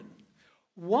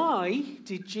Why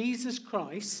did Jesus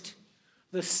Christ,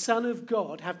 the Son of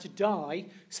God, have to die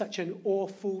such an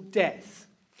awful death?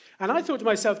 And I thought to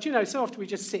myself, so often we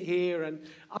just sit here, and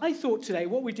I thought today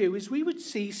what we do is we'd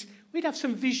have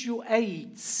some visual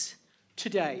aids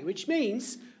today, which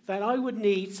means that I would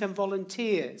need some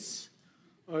volunteers,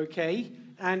 okay?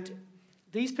 And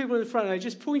these people in the front are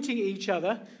just pointing at each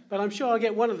other, but I'm sure I'll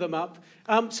get one of them up.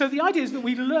 So the idea is that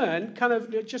we learn kind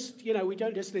of just, we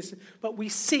don't just listen, but we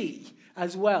see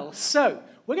as well. So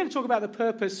we're going to talk about the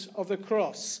purpose of the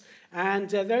cross. And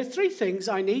there are three things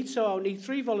I need, so I'll need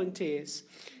 3 volunteers,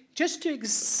 just to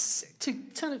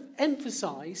kind of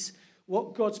emphasize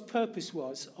what God's purpose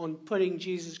was on putting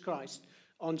Jesus Christ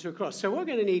onto a cross. So what we're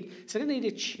going to need, I'm going to need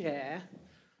a chair.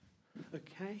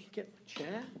 Okay, get my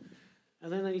chair.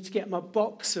 And then I need to get my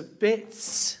box of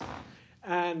bits.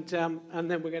 And then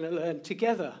we're going to learn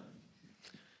together.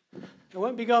 I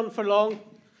won't be gone for long.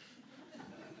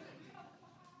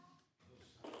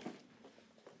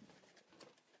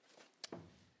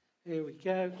 Here we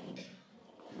go.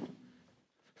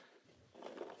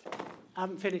 I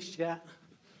haven't finished yet.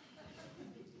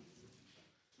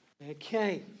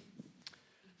 Okay.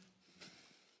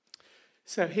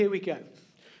 So here we go.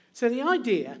 So the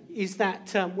idea is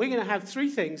that we're going to have 3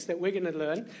 things that we're going to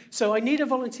learn. So I need a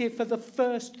volunteer for the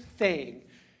first thing.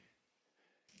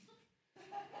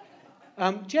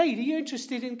 Jade, are you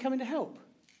interested in coming to help?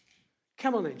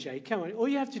 Come on then, Jade, come on. All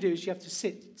you have to do is you have to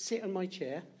sit on my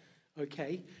chair,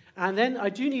 okay? And then I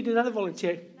do need another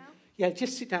volunteer. No. Yeah,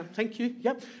 just sit down. Thank you.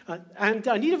 Yep. And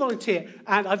I need a volunteer.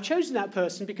 And I've chosen that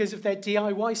person because of their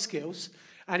DIY skills.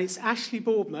 And it's Ashley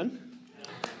Boardman.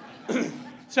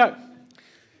 So,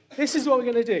 this is what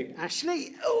we're going to do.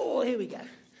 Ashley, here we go.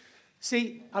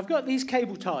 See, I've got these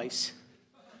cable ties.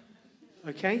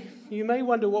 Okay? You may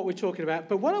wonder what we're talking about.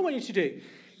 But what I want you to do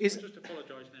is... Just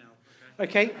apologise now.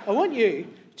 Okay? I want you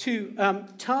to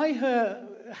tie her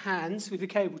hands with the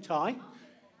cable tie.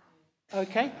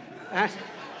 Okay?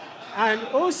 And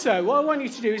also, what I want you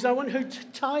to do is I want her to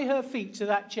tie her feet to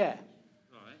that chair.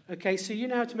 Right. Okay, so you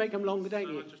know how to make them longer, don't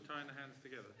you? I'm just tying the hands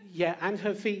together. Yeah, and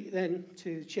her feet then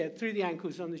to the chair, through the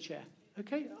ankles on the chair.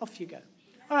 Okay, off you go.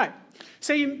 All right.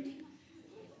 So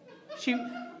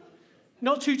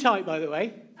not too tight, by the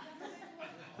way.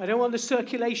 I don't want the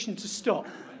circulation to stop.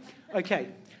 Okay.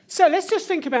 So let's just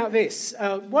think about this.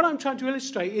 What I'm trying to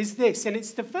illustrate is this, and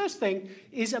it's the first thing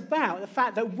is about the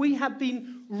fact that we have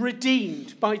been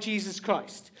redeemed by Jesus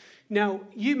Christ. Now,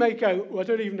 you may go, I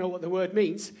don't even know what the word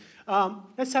means.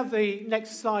 Let's have the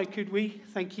next slide, could we?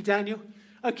 Thank you, Daniel.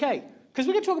 Okay, because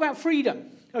we're going to talk about freedom,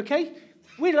 okay?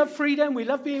 We love freedom, we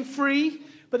love being free,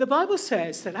 but the Bible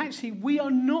says that actually we are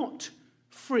not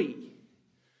free,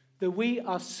 that we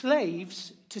are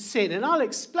slaves to sin, and I'll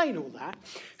explain all that.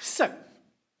 So,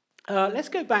 let's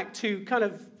go back to kind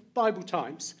of Bible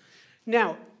times.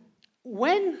 Now,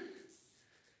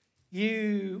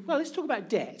 let's talk about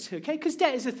debt, okay? Because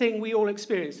debt is a thing we all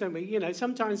experience, don't we?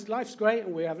 Sometimes life's great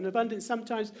and we have an abundance.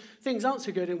 Sometimes things aren't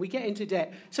so good and we get into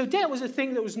debt. So debt was a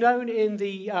thing that was known in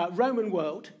the Roman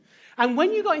world. And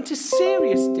when you got into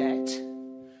serious debt,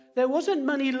 there wasn't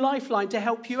money lifeline to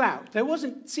help you out. There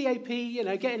wasn't CAP,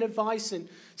 getting advice and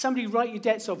somebody write your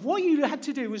debts off. What you had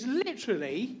to do was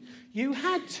literally, you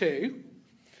can't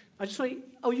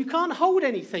hold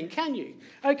anything, can you?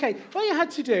 Okay, what you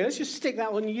had to do, let's just stick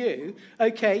that on you.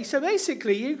 Okay, so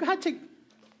basically you had to,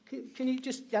 can you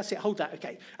just, that's it, hold that,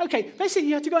 okay. Okay, basically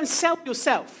you had to go and sell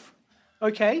yourself,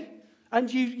 okay? And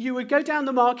you would go down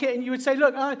the market and you would say,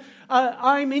 look,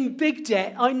 I'm in big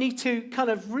debt. I need to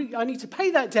I need to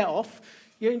pay that debt off.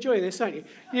 You enjoy this, don't you?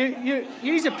 You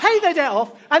need to pay that debt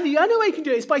off. And the only way you can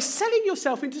do it is by selling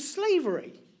yourself into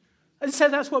slavery. And so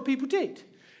that's what people did.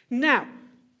 Now,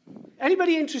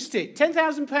 anybody interested?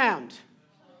 £10,000.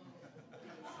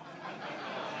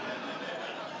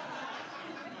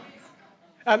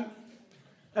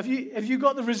 Have you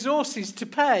got the resources to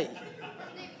pay?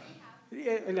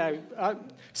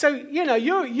 So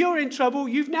you're in trouble.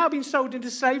 You've now been sold into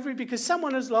slavery because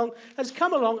someone has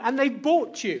come along and they've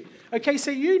bought you. Okay, so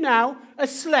you now a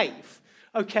slave.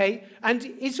 Okay, and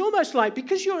it's almost like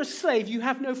because you're a slave, you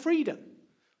have no freedom.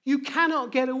 You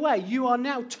cannot get away. You are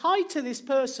now tied to this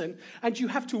person, and you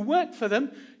have to work for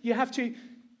them. You have to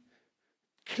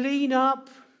clean up.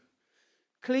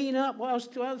 What else?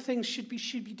 What other things should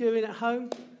be doing at home?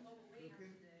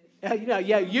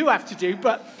 You have to do,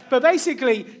 but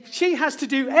basically she has to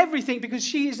do everything because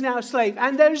she is now a slave,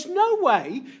 and there is no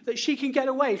way that she can get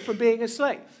away from being a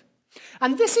slave.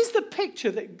 And this is the picture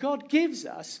that God gives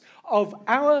us of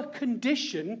our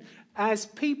condition as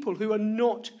people who are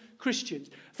not Christians,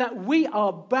 that we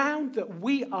are bound, that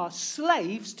we are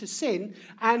slaves to sin,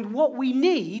 and what we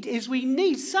need is we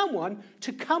need someone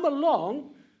to come along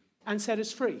and set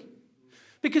us free.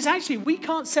 Because actually we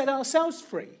can't set ourselves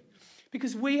free.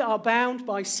 Because we are bound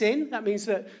by sin. That means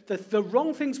that the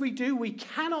wrong things we do, we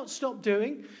cannot stop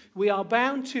doing. We are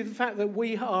bound to the fact that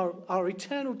our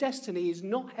eternal destiny is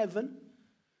not heaven.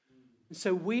 And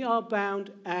so we are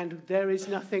bound, and there is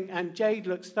nothing. And Jade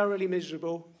looks thoroughly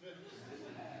miserable.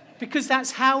 Because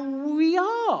that's how we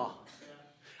are.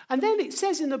 And then it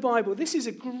says in the Bible, this is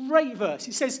a great verse.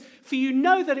 It says, "For you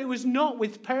know that it was not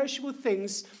with perishable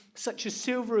things such as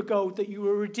silver or gold that you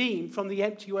were redeemed from the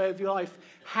empty way of your life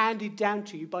handed down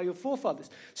to you by your forefathers."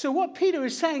 So what Peter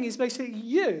is saying is basically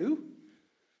you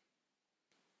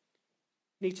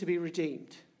need to be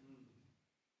redeemed.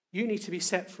 You need to be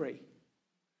set free.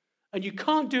 And you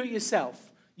can't do it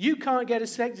yourself. You can't get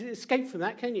escape from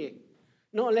that, can you?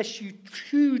 Not unless you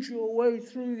choose your way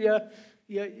through your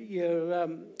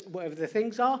whatever the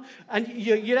things are. And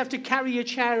you'd have to carry your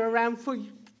chair around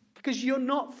because you're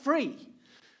not free.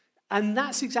 And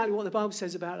that's exactly what the Bible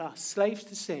says about us. Slaves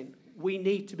to sin. We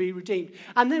need to be redeemed.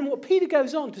 And then what Peter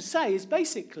goes on to say is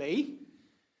basically,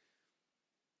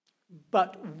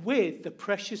 but with the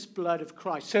precious blood of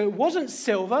Christ. So it wasn't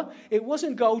silver. It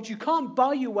wasn't gold. You can't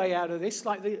buy your way out of this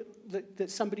like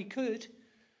that somebody could.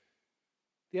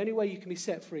 The only way you can be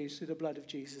set free is through the blood of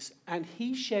Jesus. And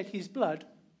he shed his blood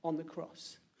on the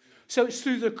cross. So it's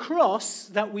through the cross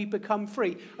that we become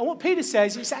free. And what Peter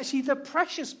says, it's actually the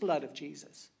precious blood of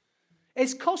Jesus.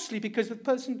 It's costly because of the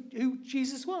person who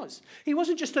Jesus was. He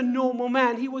wasn't just a normal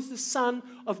man. He was the Son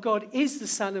of God, is the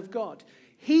Son of God.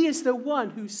 He is the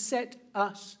one who set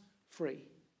us free.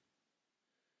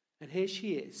 And here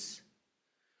she is.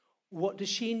 What does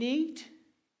she need?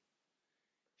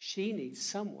 She needs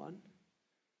someone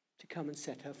to come and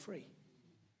set her free.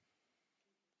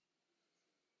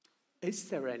 Is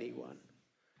there anyone?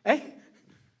 Eh?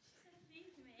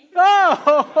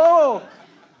 Oh!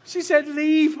 She said,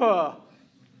 leave her.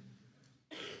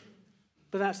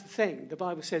 But that's the thing. The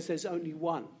Bible says there's only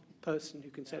one person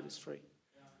who can set us free.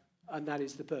 And that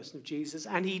is the person of Jesus.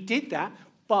 And he did that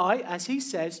by, as he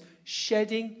says,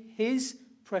 shedding his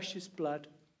precious blood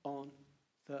on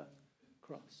the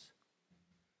cross.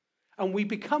 And we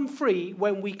become free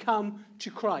when we come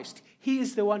to Christ. He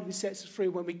is the one who sets us free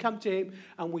when we come to him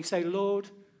and we say, Lord,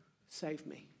 save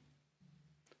me.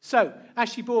 So,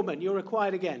 Ashley Boorman, you're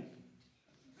required again.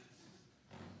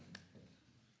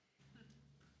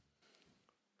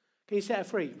 Can you set her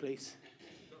free, please?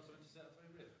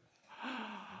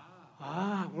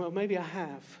 Well, maybe I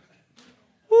have.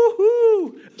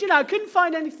 Woohoo! Do you know, I couldn't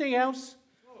find anything else.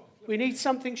 We need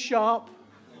something sharp.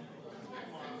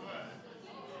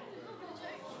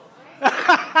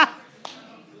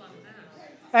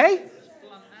 Hey?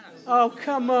 Oh,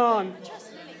 come on.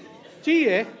 Do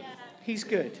you? He's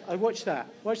good. I watched that.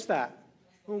 Watch that.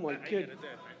 Oh, my goodness.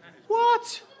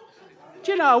 What?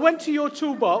 Do you know, I went to your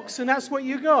toolbox and that's what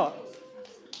you got.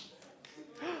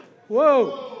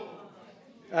 Whoa.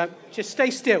 Just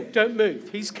stay still. Don't move.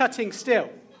 He's cutting still.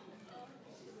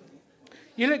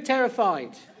 You look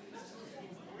terrified.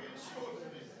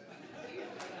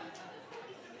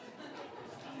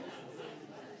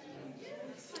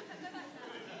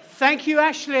 Thank you,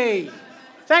 Ashley.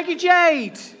 Thank you,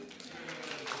 Jade.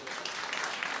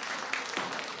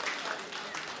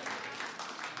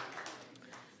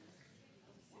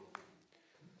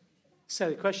 So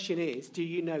the question is, do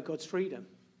you know God's freedom?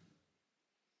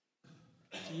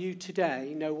 Do you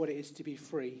today know what it is to be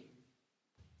free?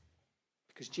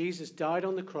 Because Jesus died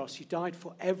on the cross. He died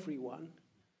for everyone.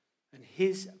 And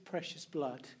his precious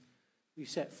blood will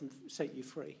set you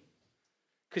free.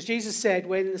 Because Jesus said,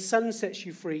 when the Son sets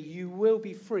you free, you will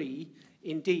be free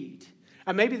indeed.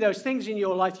 And maybe there's things in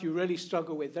your life you really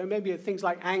struggle with. There may be things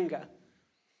like anger.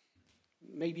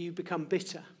 Maybe you become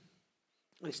bitter.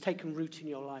 And it's taken root in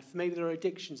your life. Maybe there are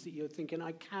addictions that you're thinking,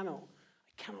 I cannot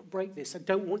break this. I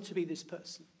don't want to be this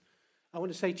person. I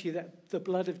want to say to you that the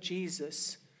blood of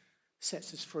Jesus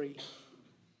sets us free.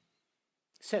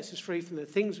 Sets us free from the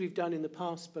things we've done in the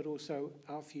past, but also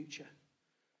our future.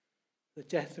 The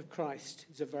death of Christ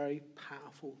is a very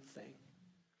powerful thing.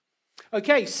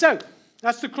 Okay, so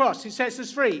that's the cross. It sets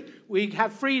us free. We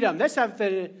have freedom. Let's have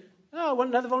I want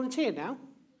another volunteer now.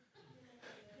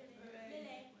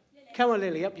 Come on,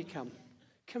 Lily, up you come.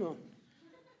 Come on.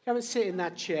 Come and sit in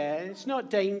that chair. It's not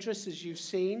dangerous, as you've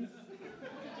seen.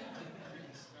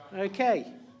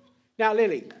 Okay. Now,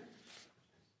 Lily.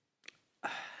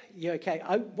 Yeah, okay.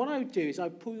 What I would do is I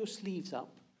would pull your sleeves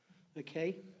up.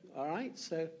 Okay? All right?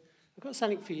 So I've got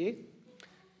something for you.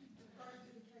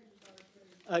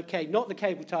 Okay, not the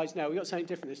cable ties. No, we've got something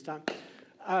different this time.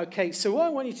 Okay, so what I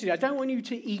want you to do, I don't want you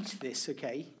to eat this,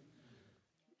 okay?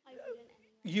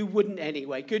 You wouldn't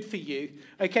anyway. Good for you.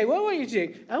 Okay, what I want you to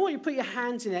do, I want you to put your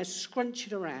hands in there, scrunch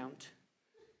it around.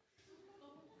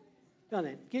 Go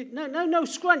on then. No,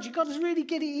 scrunch. You've got to really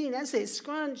get it in. That's it.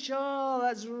 Scrunch. Oh,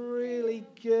 that's really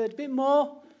good. A bit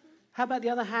more. How about the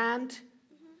other hand?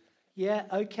 Yeah,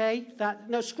 okay.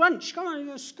 No, scrunch. Come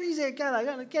on, squeeze it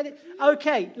together. Get it.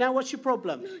 Okay, now what's your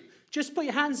problem? Just put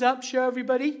your hands up. Show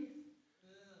everybody.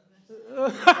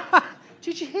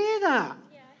 Did you hear that?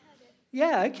 Yeah, I heard it.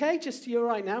 Yeah, okay. Just, you're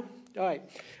right now. All right.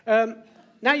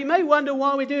 Now, you may wonder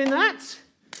why we're doing that.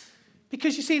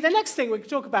 Because you see, the next thing we can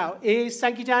talk about is,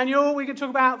 thank you, Daniel, we can talk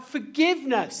about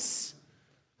forgiveness.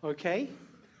 Okay?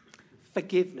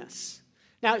 Forgiveness.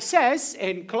 Now, it says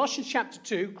in Colossians chapter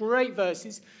 2, great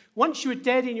verses, once you were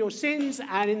dead in your sins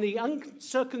and in the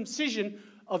uncircumcision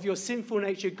of your sinful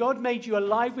nature, God made you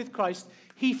alive with Christ.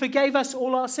 He forgave us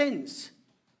all our sins.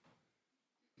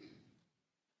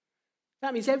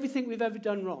 That means everything we've ever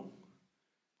done wrong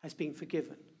has been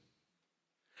forgiven.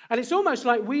 And it's almost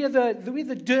like we're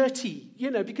the dirty,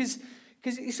 because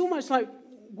it's almost like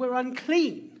we're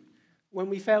unclean when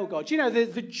we fail God.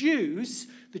 The Jews,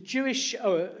 the Jewish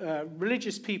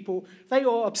religious people, they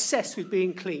are obsessed with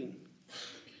being clean.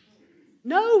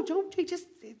 No, don't you just,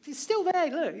 it's still there,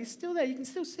 look, it's still there. You can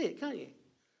still see it, can't you?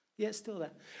 Yeah, it's still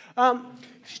there.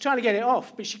 She's trying to get it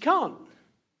off, but she can't,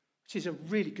 which is a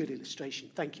really good illustration.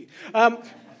 Thank you.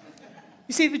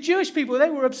 You see, the Jewish people, they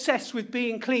were obsessed with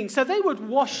being clean. So they would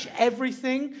wash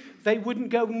everything. They wouldn't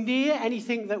go near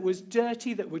anything that was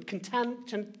dirty, that would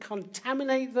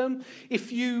contaminate them.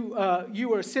 If you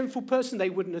were a sinful person, they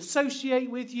wouldn't associate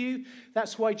with you.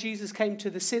 That's why Jesus came to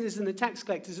the sinners and the tax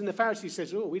collectors, and the Pharisees said,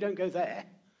 oh, we don't go there.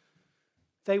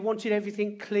 They wanted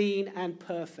everything clean and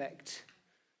perfect.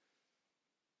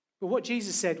 But what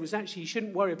Jesus said was actually you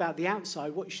shouldn't worry about the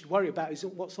outside. What you should worry about is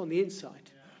what's on the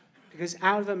inside. Because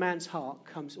out of a man's heart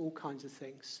comes all kinds of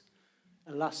things.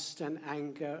 Lust and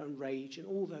anger and rage and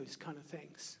all those kind of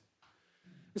things.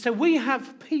 And so we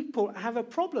have a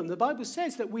problem. The Bible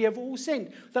says that we have all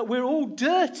sinned, that we're all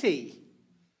dirty.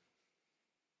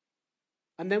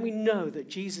 And then we know that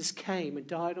Jesus came and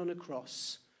died on a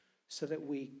cross so that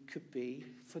we could be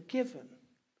forgiven.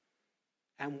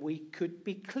 And we could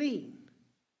be clean.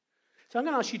 So I'm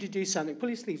going to ask you to do something. Pull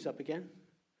your sleeves up again.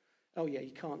 Oh, yeah,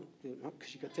 you can't do it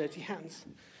because you've got dirty hands.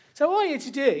 So what I want you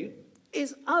to do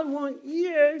is I want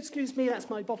you, excuse me, that's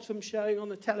my bottom showing on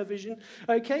the television.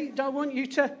 Okay, I want you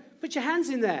to put your hands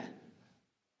in there.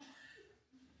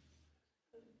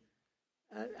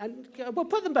 Well,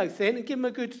 put them both in and give them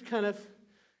a good kind of,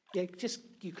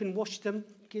 you can wash them.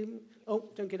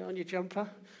 Don't get it on your jumper.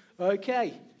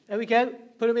 Okay, there we go.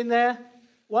 Put them in there.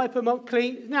 Wipe them up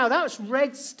clean. Now, that's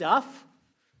red stuff.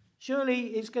 Surely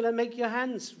it's going to make your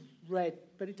hands red,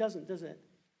 but it doesn't, does it?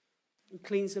 It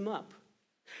cleans them up.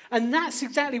 And that's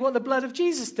exactly what the blood of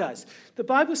Jesus does. The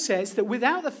Bible says that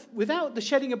without the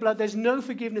shedding of blood, there's no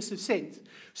forgiveness of sins.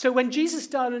 So when Jesus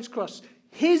died on his cross,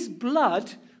 his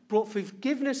blood brought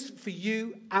forgiveness for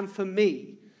you and for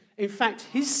me. In fact,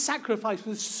 his sacrifice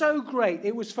was so great,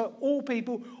 it was for all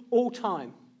people, all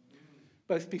time,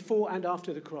 both before and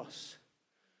after the cross.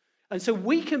 And so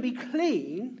we can be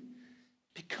clean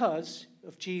because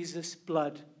of Jesus'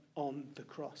 blood on the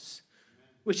cross,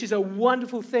 which is a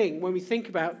wonderful thing when we think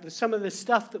about some of the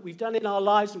stuff that we've done in our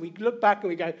lives and we look back and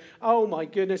we go, oh my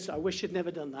goodness, I wish I'd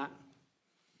never done that.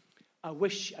 I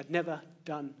wish I'd never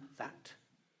done that.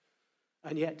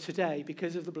 And yet today,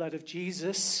 because of the blood of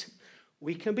Jesus,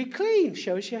 we can be clean.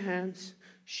 Show us your hands.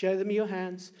 Show them your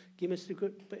hands. Give us a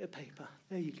good bit of paper.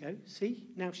 There you go. See?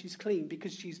 Now she's clean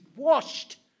because she's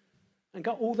washed and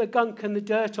got all the gunk and the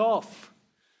dirt off.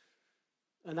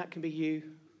 And that can be you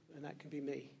and that can be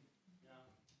me.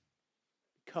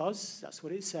 Because that's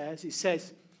what it says. It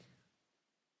says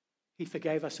he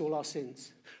forgave us all our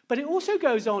sins. But it also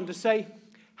goes on to say,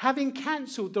 having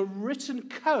cancelled the written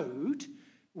code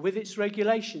with its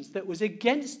regulations that was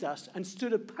against us and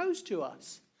stood opposed to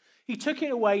us, he took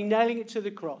it away, nailing it to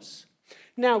the cross.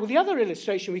 Now, with the other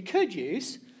illustration we could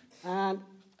use, and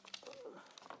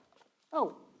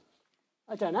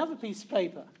I don't have a piece of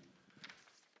paper.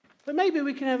 But maybe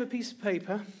we can have a piece of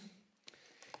paper.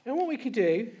 And what we could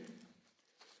do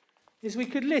is we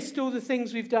could list all the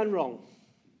things we've done wrong.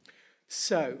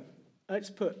 So, let's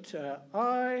put,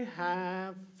 I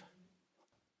have...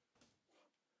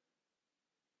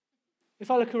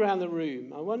 If I look around the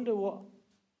room, I wonder what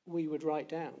we would write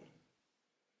down.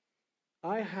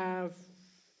 I have...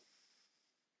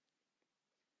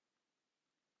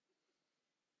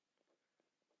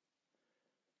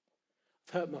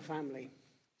 I've hurt my family.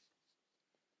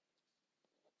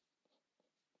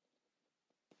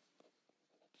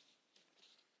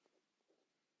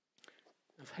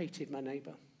 I've hated my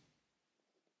neighbour.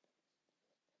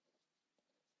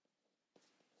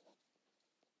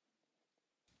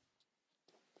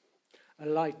 I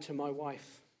lied to my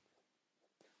wife,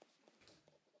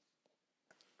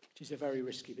 which is a very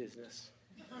risky business.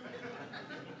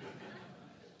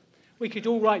 We could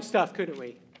all write stuff, couldn't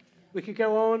we? We could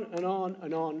go on and on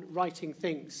and on writing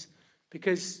things,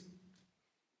 because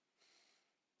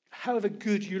however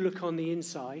good you look on the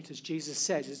inside, as Jesus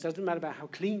says, it doesn't matter about how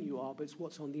clean you are, but it's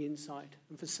what's on the inside.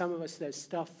 And for some of us, there's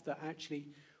stuff that actually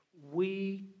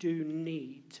we do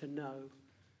need to know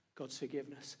God's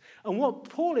forgiveness. And what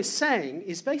Paul is saying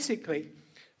is basically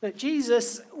that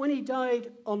Jesus, when he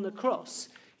died on the cross,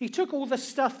 he took all the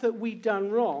stuff that we'd done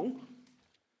wrong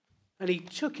and he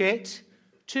took it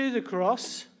to the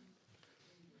cross.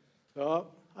 Oh,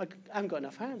 I haven't got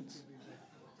enough hands.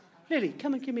 Lily,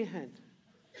 come and give me a hand.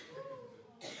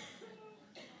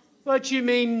 What do you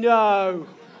mean, no?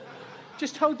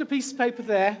 Just hold the piece of paper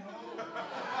there.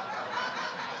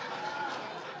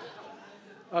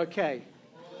 Okay.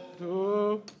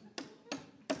 Oh.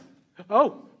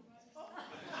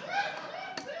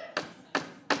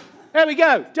 There we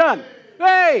go. Done.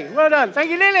 Hey, well done.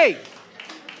 Thank you, Lily.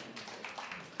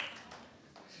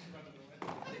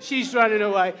 She's running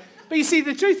away. But you see,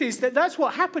 the truth is that that's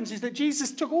what happens, is that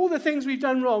Jesus took all the things we've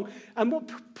done wrong, and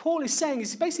what Paul is saying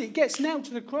is basically it gets nailed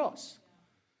to the cross.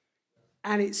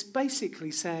 And it's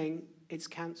basically saying it's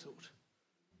cancelled.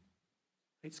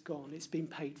 It's gone. It's been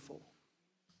paid for.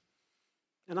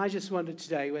 And I just wondered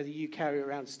today whether you carry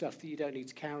around stuff that you don't need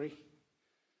to carry.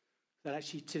 That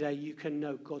actually today you can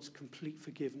know God's complete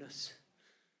forgiveness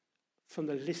from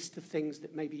the list of things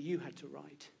that maybe you had to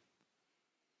write.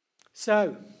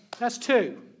 So, that's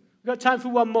two. We've got time for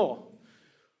one more.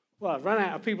 Well, I've run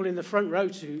out of people in the front row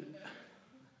to...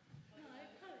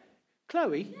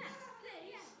 Chloe?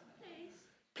 Yeah,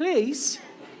 please?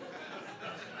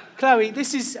 Chloe,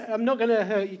 this is... I'm not going to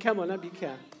hurt you. Come on, up you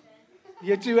come.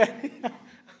 You do it.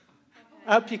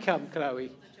 Up you come,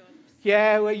 Chloe.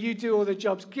 Yeah, well, you do all the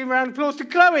jobs. Give a round of applause to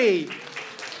Chloe.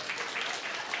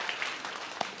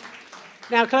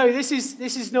 Now, Chloe, this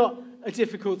is not a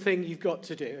difficult thing you've got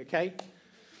to do, okay?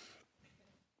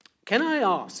 Can I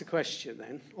ask a question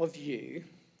then of you?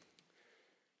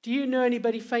 Do you know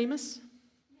anybody famous?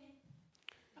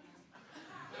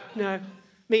 No,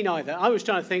 me neither. I was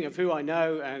trying to think of who I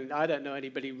know, and I don't know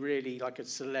anybody really like a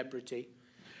celebrity.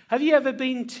 Have you ever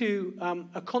been to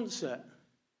a concert?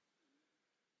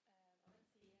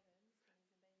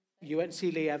 You went to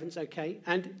see Lee Evans, okay.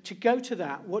 And to go to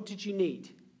that, what did you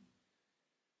need?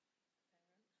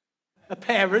 A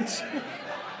parent.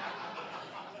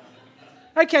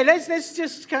 Okay, let's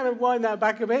just kind of wind that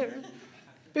back a bit.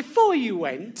 Before you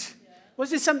went,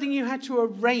 was there something you had to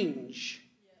arrange?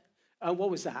 What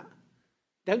was that?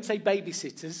 Don't say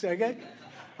babysitters, okay?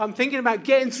 I'm thinking about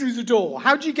getting through the door.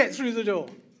 How do you get through the door?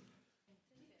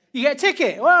 You get a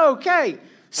ticket. Oh, okay.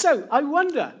 So I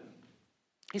wonder,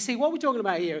 you see, what we're talking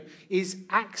about here is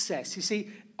access. You see,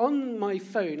 on my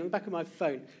phone, on the back of my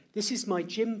phone, this is my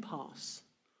gym pass.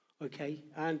 Okay,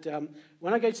 and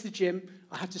when I go to the gym,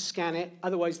 I have to scan it,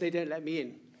 otherwise they don't let me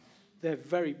in. They're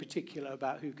very particular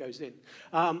about who goes in.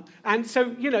 And so,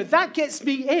 that gets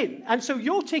me in. And so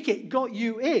your ticket got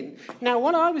you in. Now,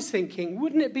 what I was thinking,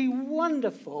 wouldn't it be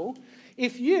wonderful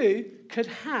if you could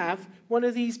have one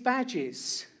of these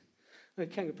badges?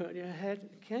 Okay, I'm going to put it on your head,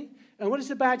 okay? And what does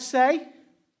the badge say?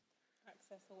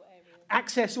 Access all areas.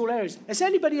 Access all areas. Has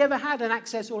anybody ever had an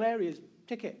access all areas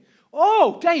ticket?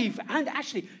 Oh, Dave and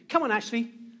Ashley. Come on,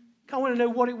 Ashley. I want to know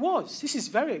what it was. This is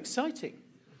very exciting.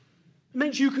 It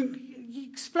means you can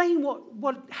explain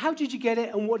how did you get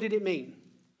it and what did it mean?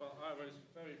 Well, I was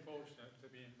very fortunate to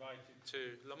be invited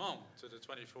to Le Mans, to the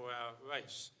 24-hour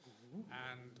race. Mm-hmm.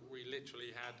 And we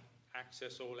literally had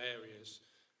access all areas.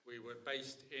 We were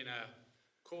based in a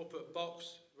corporate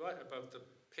box right above the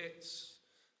pits.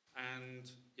 And,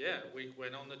 we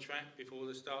went on the track before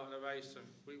the start of the race and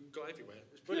we got everywhere. It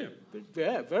was brilliant.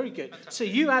 Yeah, very good. Fantastic. So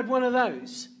you had one of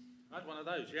those? I had one of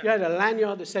those, yeah. You had a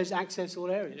lanyard that says access all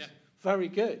areas? Yeah. Very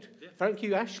good. Yeah. Thank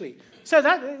you, Ashley. So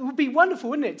that would be wonderful,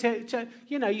 wouldn't it? To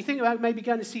you think about maybe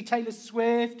going to see Taylor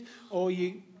Swift, or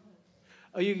you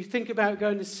think about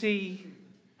going to see...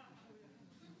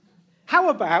 How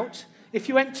about if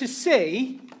you went to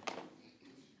see...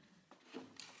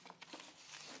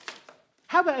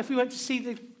 How about if we went to see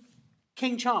the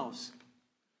King Charles?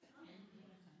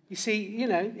 You see,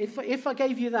 if I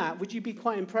gave you that, would you be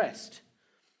quite impressed?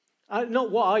 Not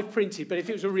what I've printed, but if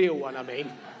it was a real one, I mean.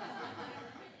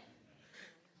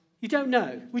 You don't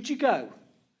know. Would you go?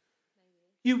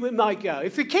 You might go.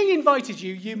 If the king invited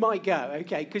you, you might go,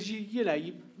 okay? Because,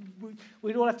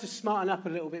 we'd all have to smarten up a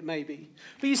little bit maybe.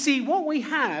 But you see, what we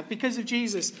have, because of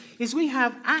Jesus, is we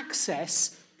have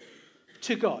access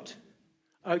to God,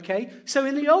 okay? So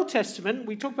in the Old Testament,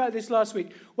 we talked about this last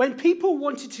week, when people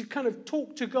wanted to kind of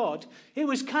talk to God, it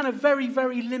was kind of very,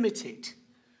 very limited,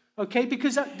 okay?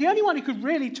 Because the only one who could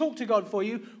really talk to God for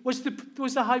you was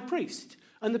the high priest.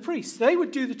 And the priests, they would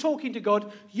do the talking to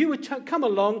God. You would come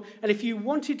along, and if you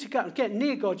wanted to get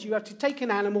near God, you had to take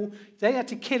an animal. They had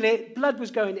to kill it. Blood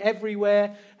was going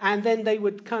everywhere. And then they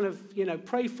would kind of,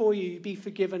 pray for you, be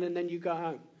forgiven, and then you go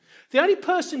home. The only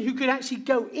person who could actually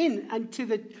go in and to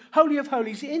the Holy of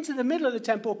Holies, into the middle of the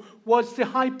temple, was the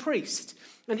high priest.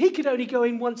 And he could only go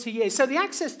in once a year. So the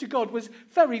access to God was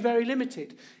very, very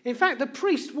limited. In fact, the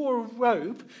priest wore a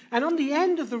robe, and on the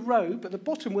end of the robe, at the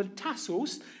bottom, were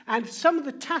tassels, and some of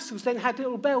the tassels then had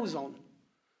little bells on.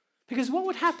 Because what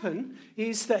would happen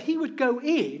is that he would go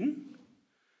in,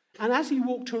 and as he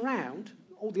walked around,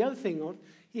 all the other thing on,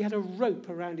 he had a rope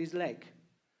around his leg.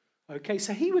 Okay,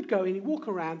 so he would go in, he'd walk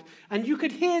around, and you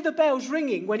could hear the bells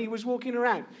ringing when he was walking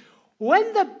around.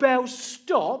 When the bells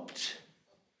stopped,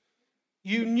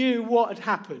 you knew what had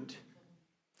happened.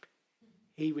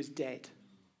 He was dead.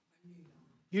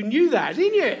 You knew that,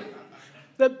 didn't you?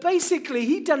 That basically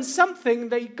he'd done something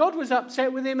that God was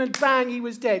upset with him, and bang, he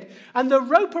was dead. And the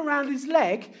rope around his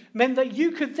leg meant that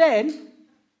you could then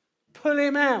pull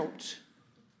him out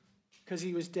because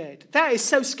he was dead. That is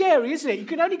so scary, isn't it? You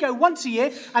can only go once a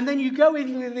year, and then you go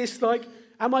in with this like,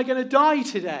 am I going to die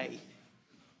today?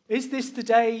 Is this the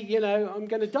day, I'm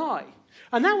going to die?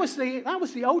 And that was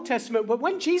the Old Testament. But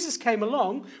when Jesus came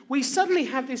along, we suddenly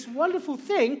have this wonderful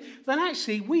thing that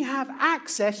actually we have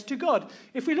access to God.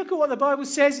 If we look at what the Bible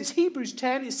says, it's Hebrews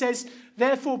 10. It says,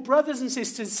 therefore, brothers and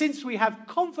sisters, since we have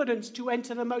confidence to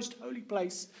enter the most holy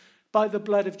place by the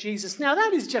blood of Jesus. Now,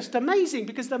 that is just amazing,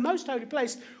 because the most holy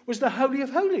place was the Holy of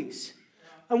Holies.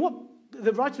 And what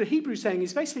the writer of Hebrews is saying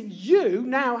is basically you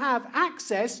now have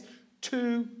access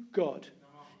to God,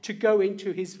 to go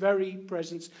into his very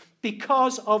presence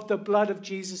because of the blood of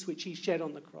Jesus which he shed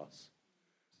on the cross.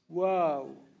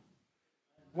 Whoa.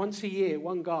 Once a year,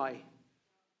 one guy.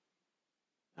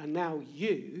 And now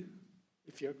you,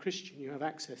 if you're a Christian, you have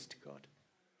access to God.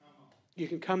 You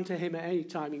can come to him at any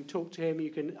time. You can talk to him.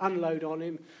 You can unload on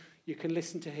him. You can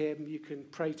listen to him. You can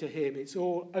pray to him. It's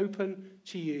all open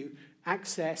to you.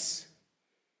 Access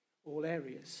all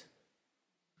areas.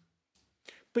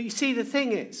 But you see, the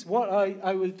thing is,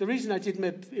 the reason I did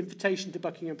my invitation to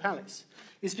Buckingham Palace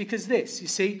is because this, you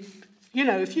see,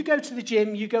 if you go to the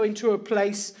gym, you go into a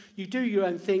place, you do your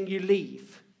own thing, you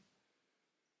leave.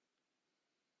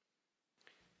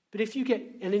 But if you get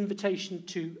an invitation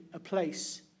to a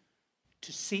place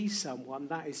to see someone,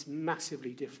 that is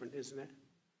massively different, isn't it?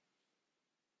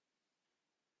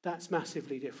 That's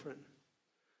massively different.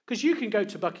 Because you can go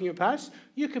to Buckingham Palace,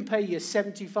 you can pay your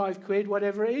 75 quid,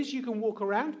 whatever it is, you can walk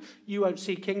around, you won't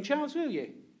see King Charles, will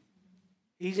you?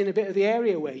 He's in a bit of the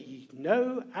area where you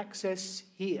no access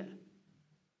here.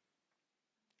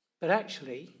 But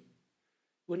actually,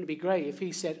 wouldn't it be great if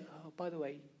he said, oh, by the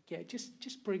way, yeah,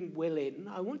 just bring Will in.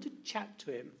 I want to chat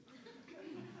to him.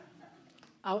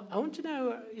 I want to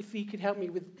know if he could help me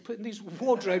with putting these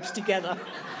wardrobes together.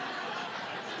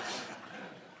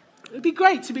 It'd be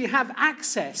great to have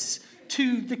access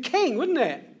to the king, wouldn't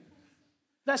it?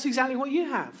 That's exactly what you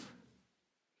have.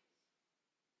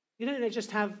 You don't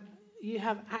just have, you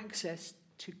have access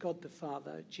to God the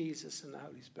Father, Jesus, and the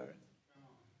Holy Spirit.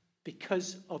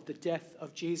 Because of the death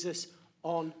of Jesus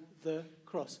on the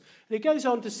cross. And it goes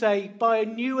on to say, by a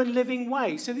new and living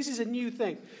way. So this is a new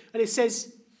thing. And it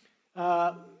says,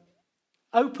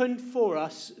 opened for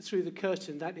us through the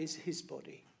curtain, that is his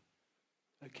body.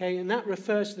 Okay, and that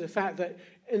refers to the fact that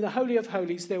in the Holy of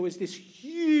Holies there was this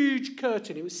huge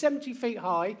curtain. It was 70 feet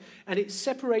high, and it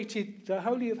separated the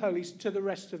Holy of Holies to the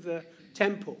rest of the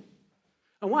temple.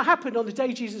 And what happened on the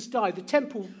day Jesus died, the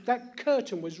temple, that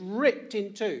curtain was ripped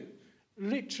in two,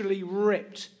 literally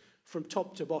ripped from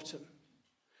top to bottom.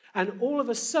 And all of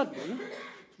a sudden,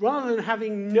 rather than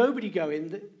having nobody go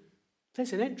in,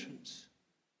 there's an entrance.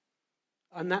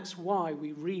 And that's why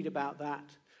we read about that.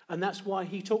 And that's why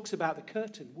he talks about the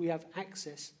curtain. We have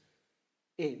access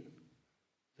in.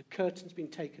 The curtain's been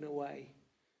taken away.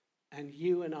 And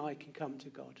you and I can come to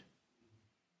God.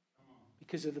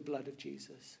 Because of the blood of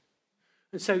Jesus.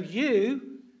 And so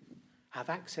you have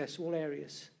access to all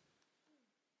areas.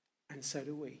 And so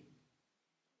do we.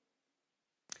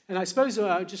 And I suppose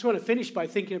I just want to finish by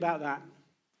thinking about that.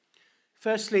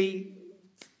 Firstly,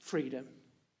 freedom.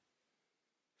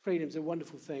 Freedom's a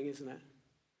wonderful thing, isn't it?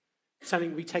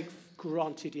 Something we take for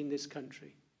granted in this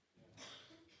country.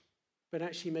 But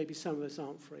actually, maybe some of us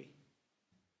aren't free.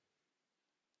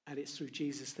 And it's through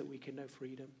Jesus that we can know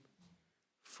freedom.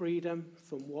 Freedom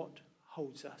from what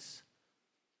holds us.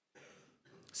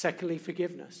 Secondly,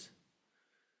 forgiveness.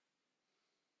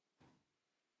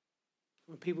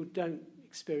 When people don't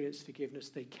experience forgiveness,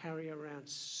 they carry around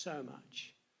so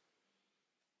much.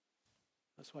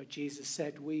 That's why Jesus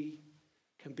said we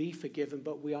can be forgiven,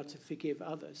 but we are to forgive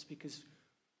others, because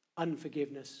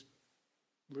unforgiveness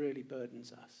really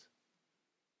burdens us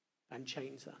and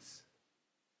chains us.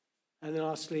 And then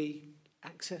lastly,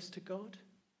 access to God.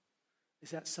 Is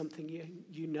that something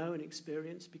you know and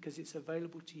experience? Because it's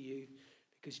available to you,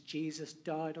 because Jesus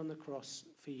died on the cross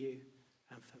for you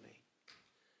and for me.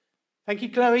 Thank you,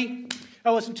 Chloe. That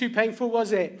wasn't too painful,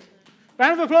 was it?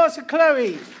 Round of applause for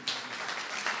Chloe.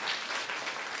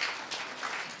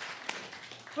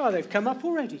 Oh, they've come up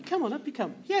already. Come on, up you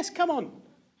come. Yes, come on.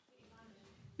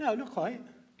 No, not quite.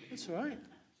 That's all right.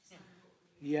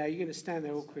 Yeah, you're going to stand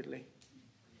there awkwardly.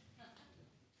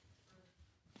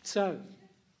 So,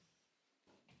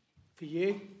 for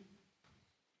you,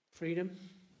 freedom,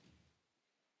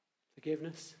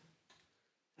 forgiveness,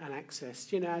 and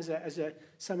access. You know, as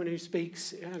someone who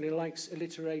speaks and who likes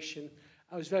alliteration,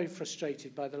 I was very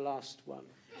frustrated by the last one.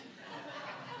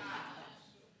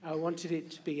 I wanted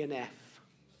it to be an F,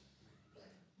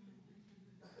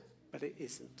 but it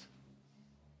isn't.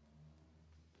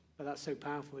 But that's so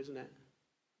powerful, isn't it?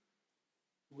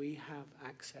 We have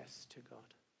access to God.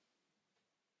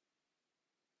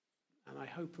 And I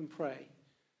hope and pray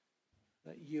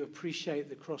that you appreciate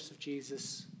the cross of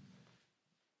Jesus,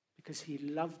 because he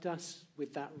loved us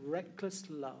with that reckless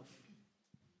love,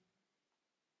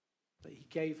 that he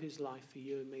gave his life for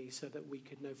you and me so that we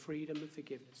could know freedom and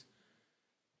forgiveness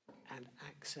and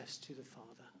access to the Father.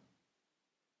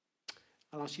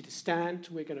 I'll ask you to stand.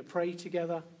 We're going to pray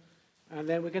together, and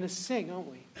then we're going to sing,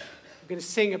 aren't we? We're going to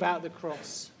sing about the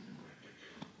cross.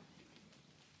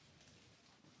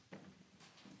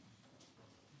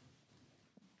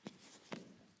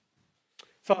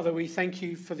 Father, we thank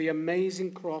you for the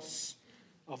amazing cross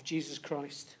of Jesus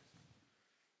Christ.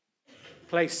 A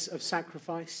place of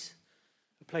sacrifice,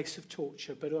 a place of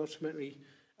torture, but ultimately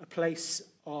a place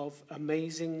of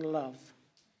amazing love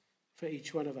for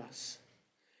each one of us.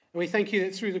 And we thank you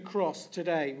that through the cross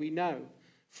today we know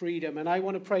freedom. And I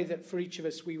want to pray that for each of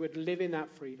us we would live in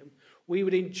that freedom. We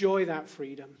would enjoy that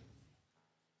freedom.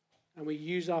 And we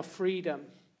use our freedom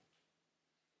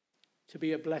to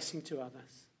be a blessing to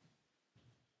others.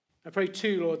 I pray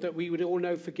too, Lord, that we would all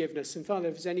know forgiveness. And Father,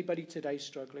 if there's anybody today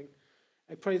struggling,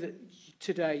 I pray that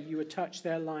today you would touch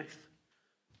their life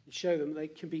and show them they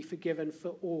can be forgiven for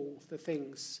all the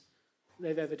things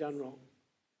they've ever done wrong.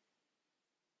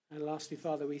 And lastly,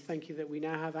 Father, we thank you that we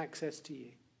now have access to you.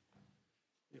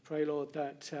 We pray, Lord,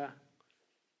 that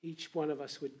each one of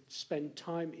us would spend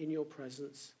time in your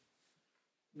presence.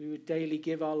 We would daily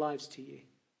give our lives to you,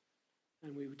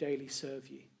 and we would daily serve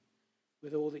you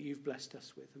with all that you've blessed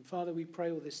us with. And Father, we pray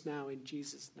all this now in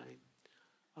Jesus' name.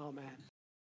 Amen.